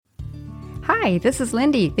Hi, this is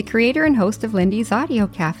Lindy, the creator and host of Lindy's Audio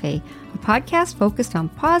Cafe, a podcast focused on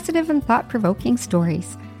positive and thought-provoking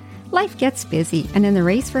stories. Life gets busy, and in the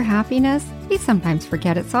race for happiness, we sometimes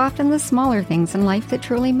forget it's often the smaller things in life that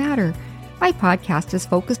truly matter. My podcast is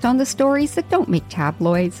focused on the stories that don't make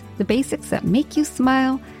tabloids, the basics that make you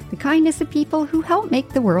smile, the kindness of people who help make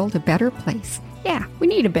the world a better place. Yeah, we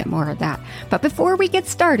need a bit more of that. But before we get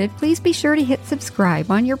started, please be sure to hit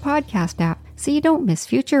subscribe on your podcast app so you don't miss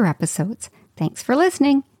future episodes. Thanks for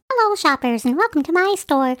listening. Hello, shoppers, and welcome to my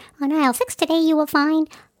store. On aisle 6 today, you will find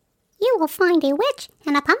a witch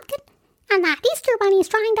and a pumpkin, and that Easter bunny's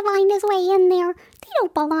trying to find his way in there. They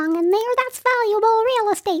don't belong in there. That's valuable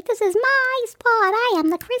real estate. This is my spot. I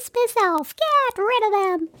am the Christmas elf. Get rid of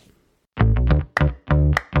them.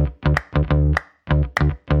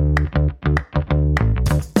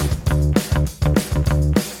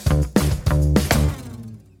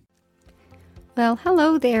 Well,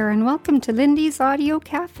 hello there, and welcome to Lindy's Audio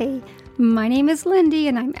Cafe. My name is Lindy,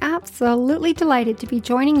 and I'm absolutely delighted to be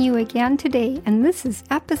joining you again today, and this is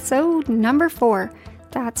episode number 4.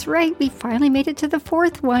 That's right, we finally made it to the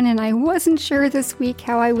 4th one, and I wasn't sure this week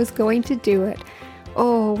how I was going to do it.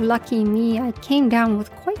 Oh, lucky me, I came down with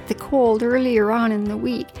quite the cold earlier on in the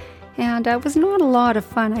week, and it was not a lot of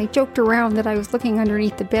fun. I joked around that I was looking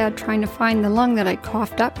underneath the bed trying to find the lung that I'd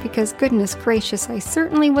coughed up because goodness gracious, I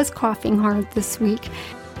certainly was coughing hard this week.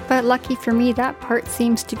 But lucky for me, that part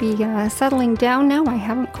seems to be settling down now. I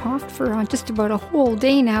haven't coughed for just about a whole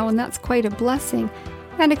day now, and that's quite a blessing.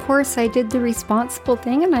 And of course, I did the responsible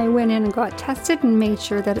thing, and I went in and got tested and made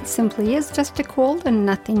sure that it simply is just a cold and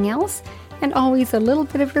nothing else. And always a little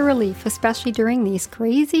bit of a relief, especially during these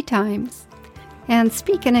crazy times. And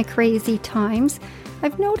speaking of crazy times,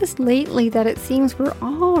 I've noticed lately that it seems we're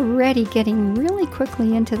already getting really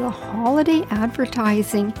quickly into the holiday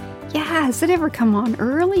advertising. Yeah, has it ever come on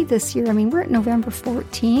early this year? I mean, we're at November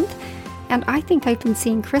 14th, and I think I've been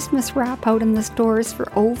seeing Christmas wrap out in the stores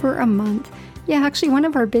for over a month. Yeah, actually, one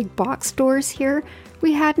of our big box stores here,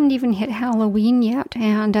 we hadn't even hit Halloween yet,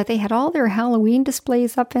 and they had all their Halloween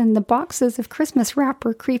displays up, and the boxes of Christmas wrap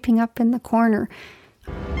were creeping up in the corner.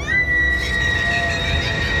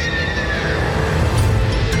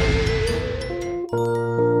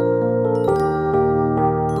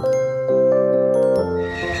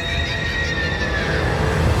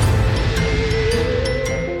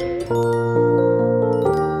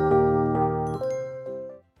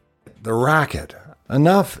 The racket.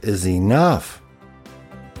 Enough is enough.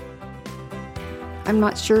 I'm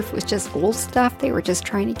not sure if it was just old stuff they were just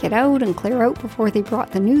trying to get out and clear out before they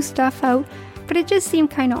brought the new stuff out, but it just seemed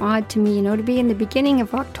kind of odd to me, to be in the beginning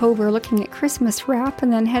of October looking at Christmas wrap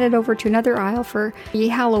and then headed over to another aisle for the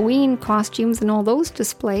Halloween costumes and all those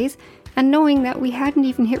displays, and knowing that we hadn't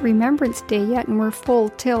even hit Remembrance Day yet and we're full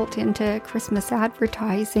tilt into Christmas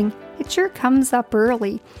advertising. It sure comes up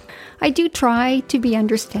early. I do try to be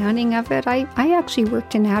understanding of it. I actually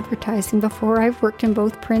worked in advertising before. I've worked in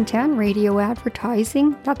both print and radio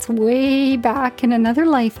advertising. That's way back in another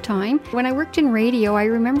lifetime. When I worked in radio, I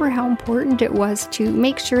remember how important it was to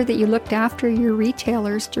make sure that you looked after your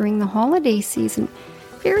retailers during the holiday season.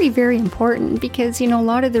 Very, very important because, a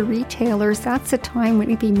lot of the retailers, that's a time when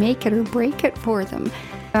it'd be make it or break it for them.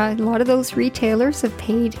 A lot of those retailers have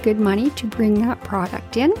paid good money to bring that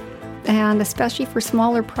product in. And especially for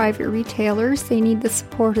smaller private retailers, they need the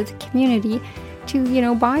support of the community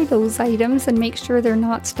to, buy those items and make sure they're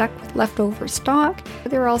not stuck with leftover stock.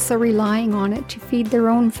 They're also relying on it to feed their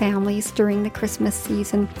own families during the Christmas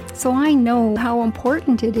season. So I know how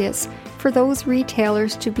important it is for those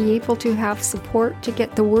retailers to be able to have support to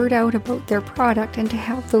get the word out about their product and to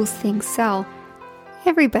have those things sell.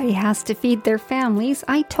 Everybody has to feed their families.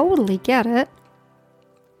 I totally get it.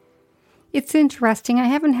 It's interesting. I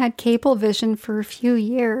haven't had Cablevision for a few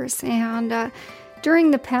years, and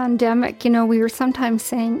during the pandemic, we were sometimes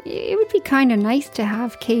saying it would be kind of nice to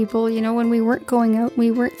have cable, when we weren't going out,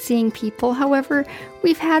 we weren't seeing people. However,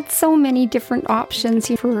 we've had so many different options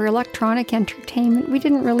for electronic entertainment, we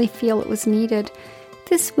didn't really feel it was needed.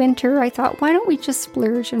 This winter, I thought, why don't we just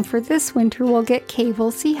splurge, and for this winter, we'll get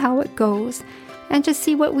cable, see how it goes, and just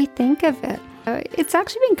see what we think of it. It's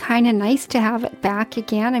actually been kind of nice to have it back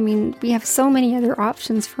again. I mean, we have so many other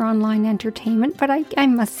options for online entertainment, but I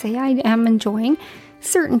must say I am enjoying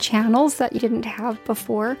certain channels that you didn't have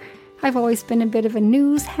before. I've always been a bit of a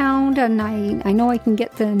news hound, and I know I can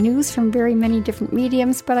get the news from very many different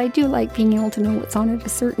mediums, but I do like being able to know what's on at a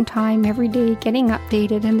certain time every day, getting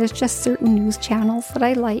updated, and there's just certain news channels that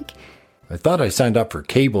I like. I thought I signed up for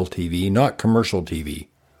cable TV, not commercial TV.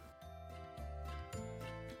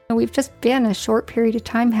 We've just been a short period of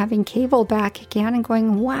time having cable back again and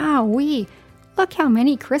going, wow, look how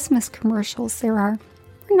many Christmas commercials there are.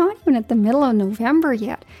 We're not even at the middle of November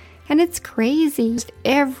yet. And it's crazy.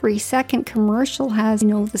 Every second commercial has,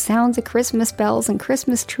 the sounds of Christmas bells and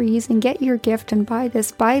Christmas trees and get your gift and buy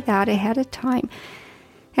this, buy that ahead of time.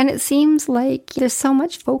 And it seems like there's so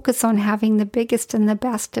much focus on having the biggest and the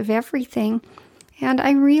best of everything. And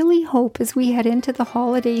I really hope as we head into the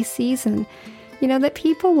holiday season, that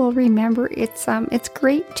people will remember it's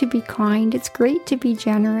great to be kind, it's great to be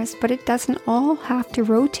generous, but it doesn't all have to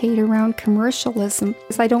rotate around commercialism.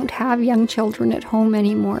 Because I don't have young children at home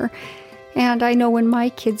anymore. And I know when my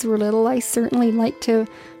kids were little, I certainly liked to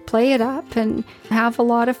play it up and have a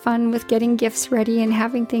lot of fun with getting gifts ready and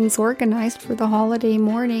having things organized for the holiday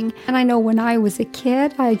morning. And I know when I was a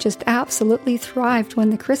kid, I just absolutely thrived when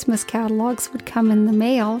the Christmas catalogs would come in the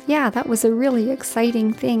mail. Yeah, that was a really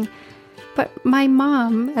exciting thing. But my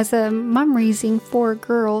mom, as a mom raising 4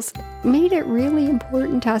 girls, made it really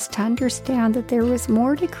important to us to understand that there was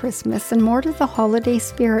more to Christmas and more to the holiday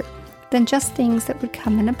spirit than just things that would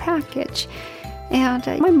come in a package. And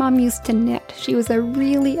my mom used to knit. She was a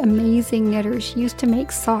really amazing knitter. She used to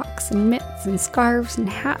make socks and mitts and scarves and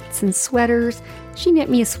hats and sweaters. She knit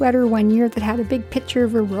me a sweater one year that had a big picture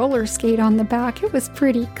of a roller skate on the back. It was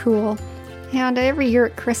pretty cool. And every year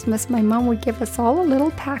at Christmas, my mom would give us all a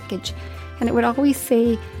little package. And it would always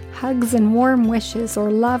say hugs and warm wishes or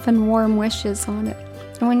love and warm wishes on it.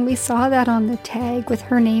 And when we saw that on the tag with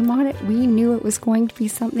her name on it, we knew it was going to be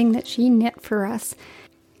something that she knit for us.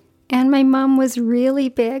 And my mom was really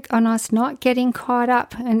big on us not getting caught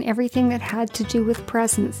up in everything that had to do with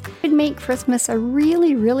presents. It would make Christmas a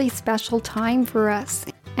really, really special time for us.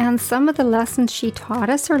 And some of the lessons she taught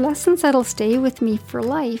us are lessons that'll stay with me for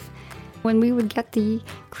life. When we would get the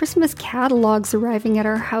Christmas catalogs arriving at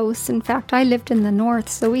our house, in fact, I lived in the north,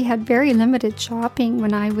 so we had very limited shopping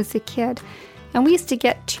when I was a kid. And we used to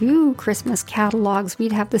get 2 Christmas catalogs.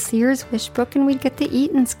 We'd have the Sears Wish Book and we'd get the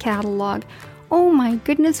Eaton's catalog. Oh my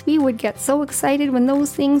goodness, we would get so excited when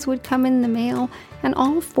those things would come in the mail. And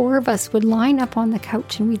all 4 of us would line up on the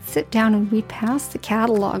couch and we'd sit down and we'd pass the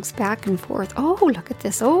catalogs back and forth. Oh, look at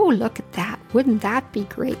this. Oh, look at that. Wouldn't that be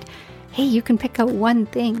great? Hey, you can pick out one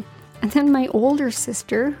thing. And then my older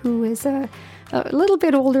sister, who is a little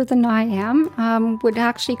bit older than I am, would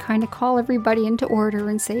actually kind of call everybody into order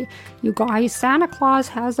and say, you guys, Santa Claus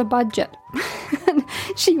has a budget.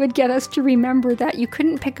 She would get us to remember that you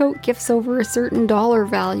couldn't pick out gifts over a certain dollar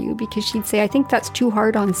value because she'd say, I think that's too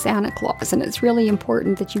hard on Santa Claus, and it's really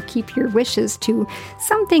important that you keep your wishes to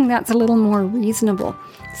something that's a little more reasonable.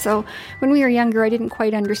 So when we were younger, I didn't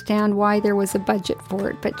quite understand why there was a budget for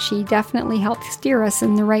it, but she definitely helped steer us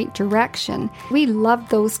in the right direction. We loved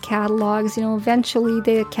those catalogs. Eventually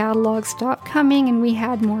the catalogs stopped coming and we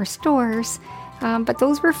had more stores. But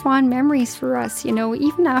those were fond memories for us,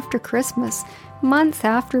 even after Christmas. Months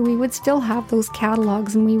after, we would still have those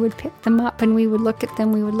catalogs and we would pick them up and we would look at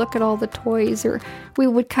them. We would look at all the toys, or we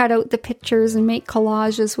would cut out the pictures and make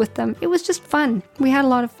collages with them. It was just fun. We had a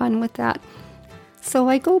lot of fun with that. So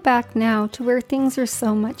I go back now to where things are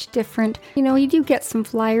so much different. You do get some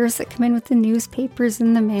flyers that come in with the newspapers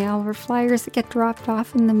in the mail, or flyers that get dropped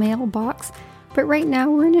off in the mailbox. But right now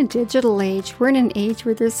we're in a digital age. We're in an age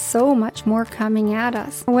where there's so much more coming at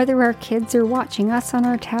us. Whether our kids are watching us on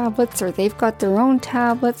our tablets or they've got their own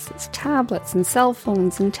tablets, it's tablets and cell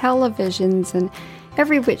phones and televisions, and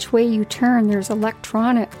every which way you turn, there's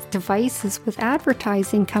electronic devices with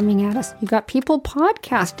advertising coming at us. You got people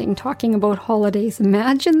podcasting, talking about holidays.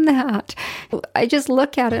 Imagine that. I just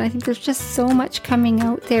look at it and I think there's just so much coming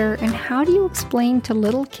out there. And how do you explain to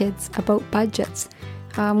little kids about budgets?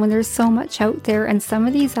 When there's so much out there and some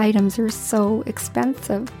of these items are so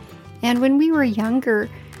expensive. And when we were younger,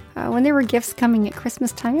 when there were gifts coming at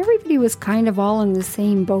Christmas time, everybody was kind of all in the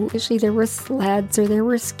same boat. Usually there were sleds, or there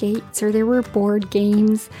were skates, or there were board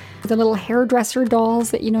games. The little hairdresser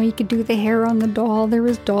dolls that, you could do the hair on the doll. There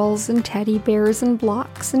was dolls and teddy bears and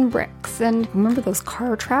blocks and bricks. And remember those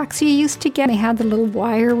car tracks you used to get? They had the little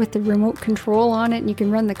wire with the remote control on it and you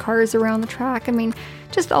can run the cars around the track.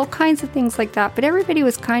 Just all kinds of things like that. But everybody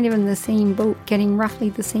was kind of in the same boat, getting roughly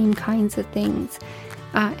the same kinds of things.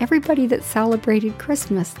 Everybody that celebrated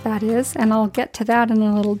Christmas, that is, and I'll get to that in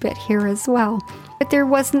a little bit here as well. But there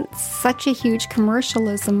wasn't such a huge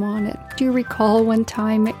commercialism on it. Do you recall one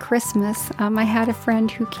time at Christmas, I had a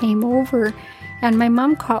friend who came over and my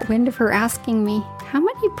mom caught wind of her asking me, how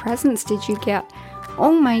many presents did you get?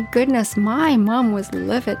 Oh my goodness, my mom was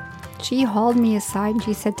livid. She hauled me aside and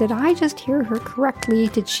she said, did I just hear her correctly?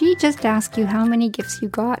 Did she just ask you how many gifts you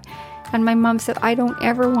got? And my mom said, I don't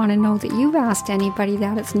ever want to know that you've asked anybody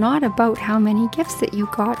that. It's not about how many gifts that you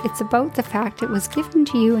got. It's about the fact it was given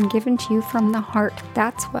to you and given to you from the heart.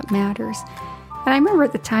 That's what matters. And I remember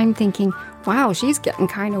at the time thinking, wow, she's getting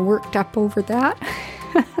kind of worked up over that.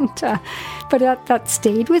 But that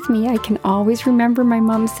stayed with me. I can always remember my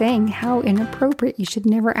mom saying how inappropriate. You should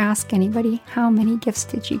never ask anybody, how many gifts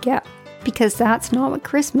did you get? Because that's not what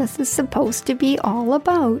Christmas is supposed to be all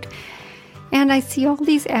about. And I see all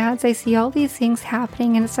these ads, I see all these things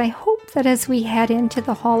happening, and I hope that as we head into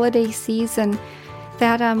the holiday season,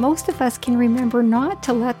 that most of us can remember not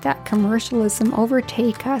to let that commercialism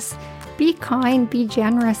overtake us. Be kind, be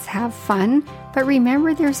generous, have fun, but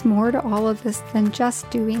remember there's more to all of this than just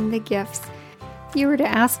doing the gifts. If you were to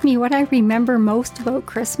ask me what I remember most about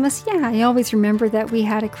Christmas, I always remember that we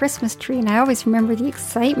had a Christmas tree, and I always remember the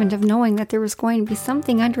excitement of knowing that there was going to be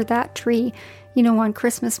something under that tree. On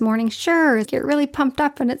Christmas morning, sure, get really pumped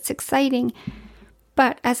up and it's exciting.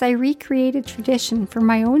 But as I recreated tradition for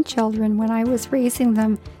my own children when I was raising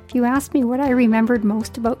them, if you asked me what I remembered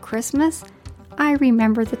most about Christmas, I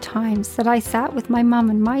remember the times that I sat with my mom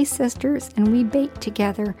and my sisters and we baked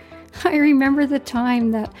together. I remember the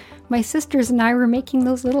time that my sisters and I were making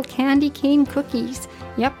those little candy cane cookies.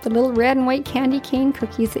 Yep, the little red and white candy cane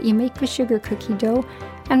cookies that you make with sugar cookie dough.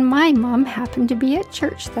 And my mom happened to be at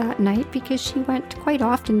church that night because she went quite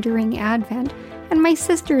often during Advent. And my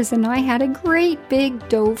sisters and I had a great big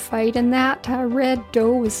dough fight, and that red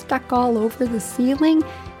dough was stuck all over the ceiling.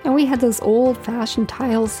 And we had those old-fashioned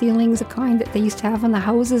tile ceilings, the kind that they used to have in the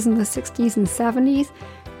houses in the 60s and 70s.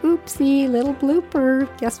 Oopsie, little blooper.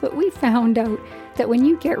 Guess what we found out? That when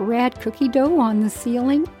you get red cookie dough on the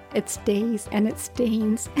ceiling, it stays and it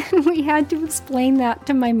stains. And we had to explain that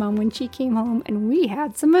to my mom when she came home, and we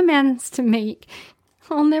had some amends to make.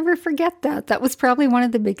 I'll never forget that. That was probably one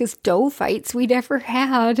of the biggest dough fights we'd ever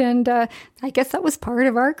had, and I guess that was part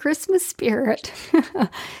of our Christmas spirit.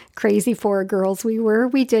 Crazy four girls we were.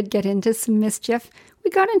 We did get into some mischief.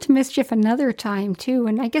 We got into mischief another time too,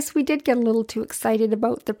 and I guess we did get a little too excited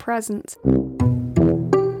about the presents.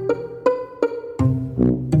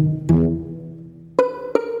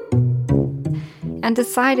 And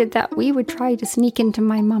decided that we would try to sneak into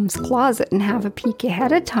my mom's closet and have a peek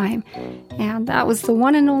ahead of time. And that was the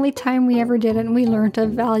one and only time we ever did it, and we learned a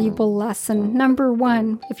valuable lesson. Number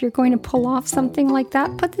one, if you're going to pull off something like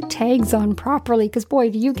that, put the tags on properly, because boy,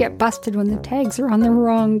 do you get busted when the tags are on the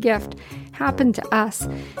wrong gift. Happened to us,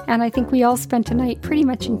 and I think we all spent a night pretty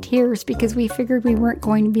much in tears because we figured we weren't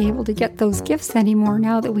going to be able to get those gifts anymore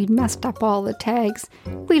now that we'd messed up all the tags.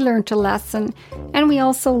 We learned a lesson, and we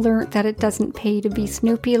also learned that it doesn't pay to be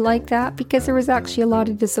snoopy like that, because there was actually a lot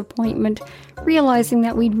of disappointment realizing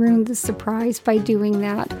that we'd ruined the surprise by doing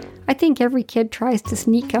that. I think every kid tries to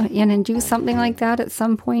sneak in and do something like that at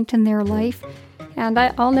some point in their life. And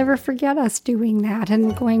I'll never forget us doing that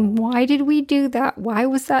and going, why did we do that? Why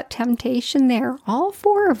was that temptation there? All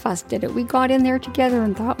four of us did it. We got in there together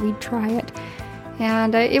and thought we'd try it.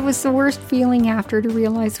 And it was the worst feeling after to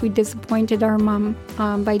realize we disappointed our mom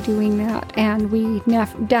by doing that. And we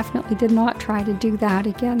definitely did not try to do that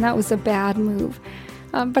again. That was a bad move.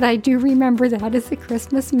 But I do remember that as a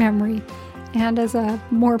Christmas memory. And as a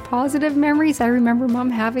more positive memories, I remember Mom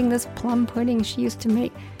having this plum pudding she used to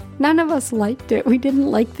make. None of us liked it. We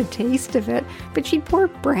didn't like the taste of it, but she'd pour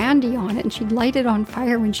brandy on it and she'd light it on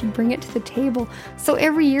fire when she'd bring it to the table. So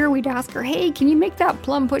every year we'd ask her, hey, can you make that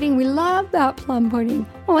plum pudding? We love that plum pudding.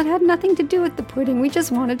 Well, it had nothing to do with the pudding. We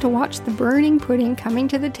just wanted to watch the burning pudding coming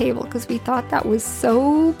to the table because we thought that was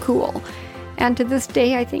so cool. And to this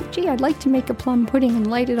day, I think, gee, I'd like to make a plum pudding and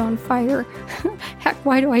light it on fire. Heck,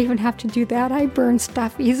 why do I even have to do that? I burn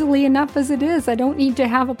stuff easily enough as it is. I don't need to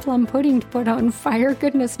have a plum pudding to put on fire.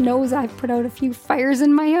 Goodness knows I've put out a few fires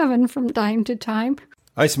in my oven from time to time.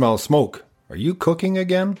 I smell smoke. Are you cooking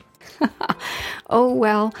again? Oh,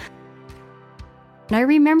 well. And I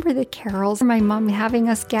remember the carols, my mom having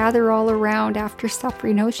us gather all around after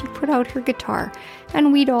supper. She'd put out her guitar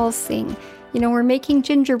and we'd all sing. We're making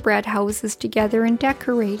gingerbread houses together and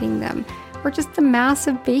decorating them. Or just the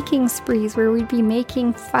massive baking sprees where we'd be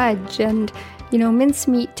making fudge and,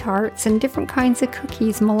 mincemeat tarts and different kinds of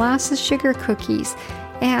cookies, molasses sugar cookies.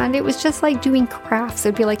 And it was just like doing crafts.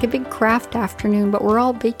 It'd be like a big craft afternoon, but we're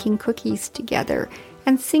all baking cookies together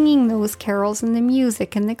and singing those carols and the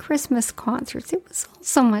music and the Christmas concerts. It was all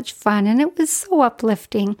so much fun and it was so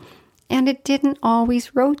uplifting. And it didn't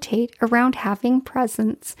always rotate around having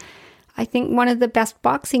presents. I think one of the best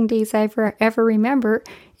Boxing Days I ever remember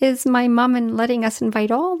is my mom and letting us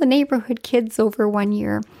invite all the neighborhood kids over one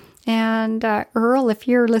year. And Earl, if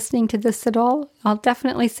you're listening to this at all, I'll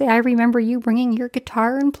definitely say I remember you bringing your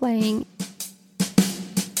guitar and playing.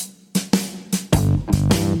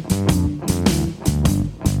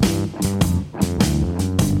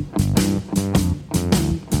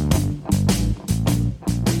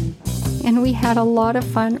 And we had a lot of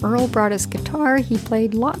fun. Earl brought his guitar. He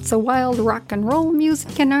played lots of wild rock and roll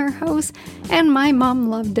music in our house, and my mom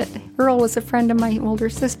loved it. Earl was a friend of my older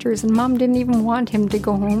sister's, and Mom didn't even want him to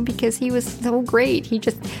go home because he was so great.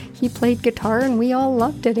 He played guitar, and we all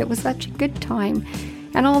loved it. It was such a good time.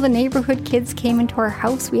 And all the neighborhood kids came into our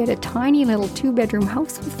house. We had a tiny little 2-bedroom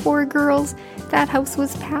house with 4 girls. That house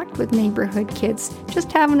was packed with neighborhood kids,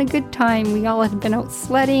 just having a good time. We all had been out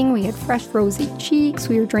sledding. We had fresh rosy cheeks.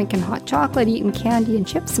 We were drinking hot chocolate, eating candy and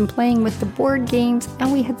chips, and playing with the board games.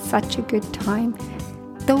 And we had such a good time.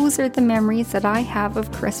 Those are the memories that I have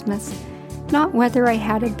of Christmas. Not whether I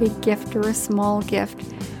had a big gift or a small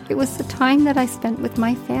gift. It was the time that I spent with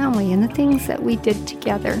my family and the things that we did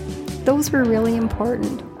together. Those were really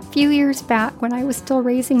important. A few years back, when I was still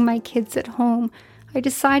raising my kids at home, I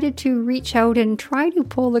decided to reach out and try to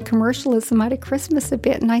pull the commercialism out of Christmas a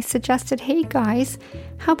bit, and I suggested, hey guys,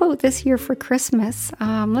 how about this year for Christmas?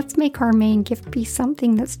 Let's make our main gift be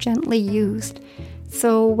something that's gently used.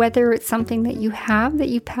 So whether it's something that you have that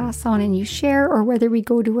you pass on and you share, or whether we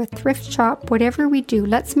go to a thrift shop, whatever we do,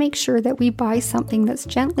 let's make sure that we buy something that's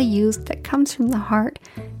gently used, that comes from the heart.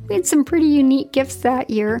 We had some pretty unique gifts that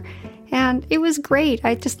year, and it was great.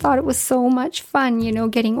 I just thought it was so much fun,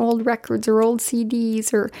 getting old records or old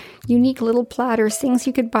CDs or unique little platters, things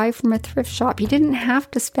you could buy from a thrift shop. You didn't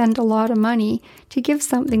have to spend a lot of money to give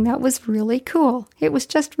something that was really cool. It was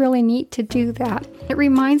just really neat to do that. It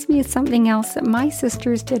reminds me of something else that my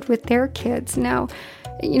sisters did with their kids. Now,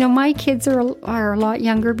 my kids are a lot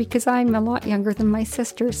younger because I'm a lot younger than my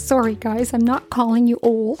sisters. Sorry, guys, I'm not calling you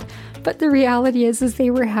old. But the reality is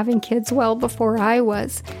they were having kids well before I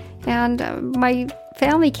was. And my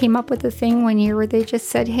family came up with a thing one year where they just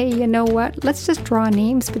said, hey, you know what? Let's just draw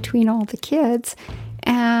names between all the kids.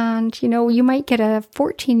 And, you might get a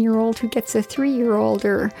 14-year-old who gets a 3-year-old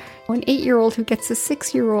or an 8-year-old who gets a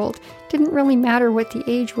 6-year-old. Didn't really matter what the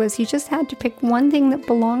age was. You just had to pick one thing that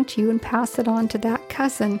belonged to you and pass it on to that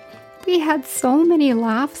cousin. We had so many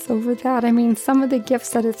laughs over that. I mean, some of the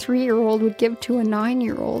gifts that a 3-year-old would give to a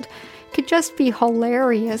 9-year-old could just be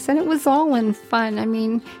hilarious, and it was all in fun. I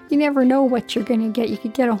mean, you never know what you're going to get. You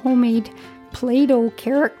could get a homemade Play-Doh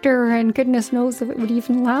character, and goodness knows if it would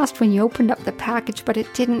even last when you opened up the package, but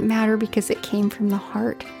it didn't matter because it came from the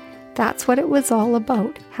heart. That's what it was all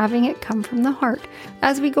about, having it come from the heart.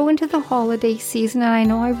 As we go into the holiday season, and I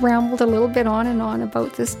know I've rambled a little bit on and on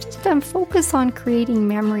about this, just focus on creating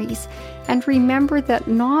memories, and remember that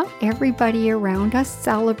not everybody around us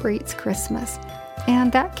celebrates Christmas.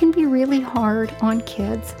 And that can be really hard on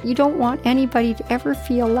kids. You don't want anybody to ever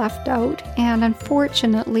feel left out. And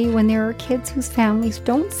unfortunately, when there are kids whose families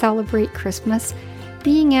don't celebrate Christmas,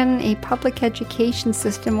 being in a public education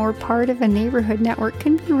system or part of a neighborhood network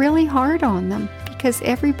can be really hard on them because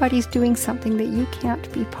everybody's doing something that you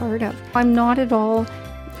can't be part of. I'm not at all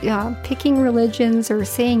picking religions or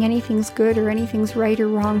saying anything's good or anything's right or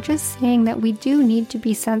wrong, just saying that we do need to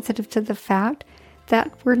be sensitive to the fact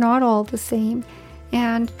that we're not all the same.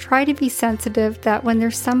 And try to be sensitive that when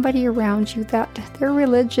there's somebody around you that their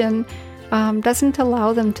religion doesn't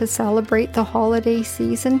allow them to celebrate the holiday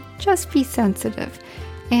season, just be sensitive.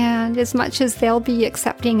 And as much as they'll be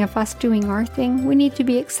accepting of us doing our thing, we need to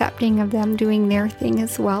be accepting of them doing their thing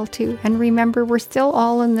as well too. And remember, we're still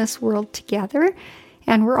all in this world together,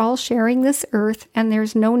 and we're all sharing this earth, and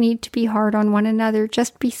there's no need to be hard on one another.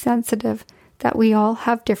 Just be sensitive that we all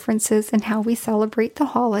have differences in how we celebrate the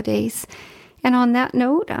holidays. And on that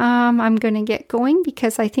note, I'm going to get going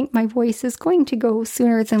because I think my voice is going to go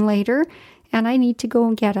sooner than later. And I need to go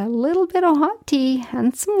and get a little bit of hot tea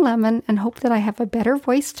and some lemon and hope that I have a better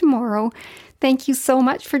voice tomorrow. Thank you so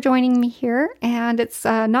much for joining me here. And it's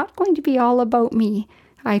not going to be all about me.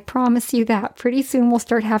 I promise you that. Pretty soon we'll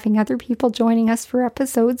start having other people joining us for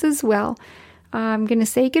episodes as well. I'm going to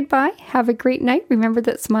say goodbye. Have a great night. Remember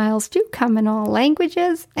that smiles do come in all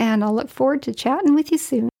languages. And I'll look forward to chatting with you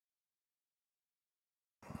soon.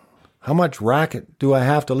 How much racket do I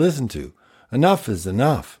have to listen to? Enough is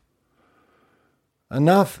enough.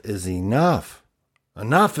 Enough is enough.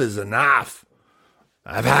 Enough is enough.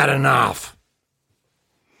 I've had enough.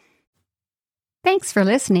 Thanks for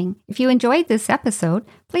listening. If you enjoyed this episode,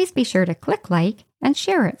 please be sure to click like and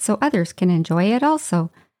share it so others can enjoy it also.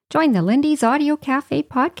 Join the Lindy's Audio Cafe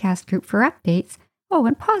podcast group for updates, Oh,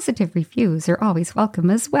 and positive reviews are always welcome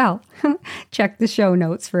as well. Check the show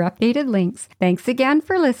notes for updated links. Thanks again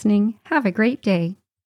for listening. Have a great day.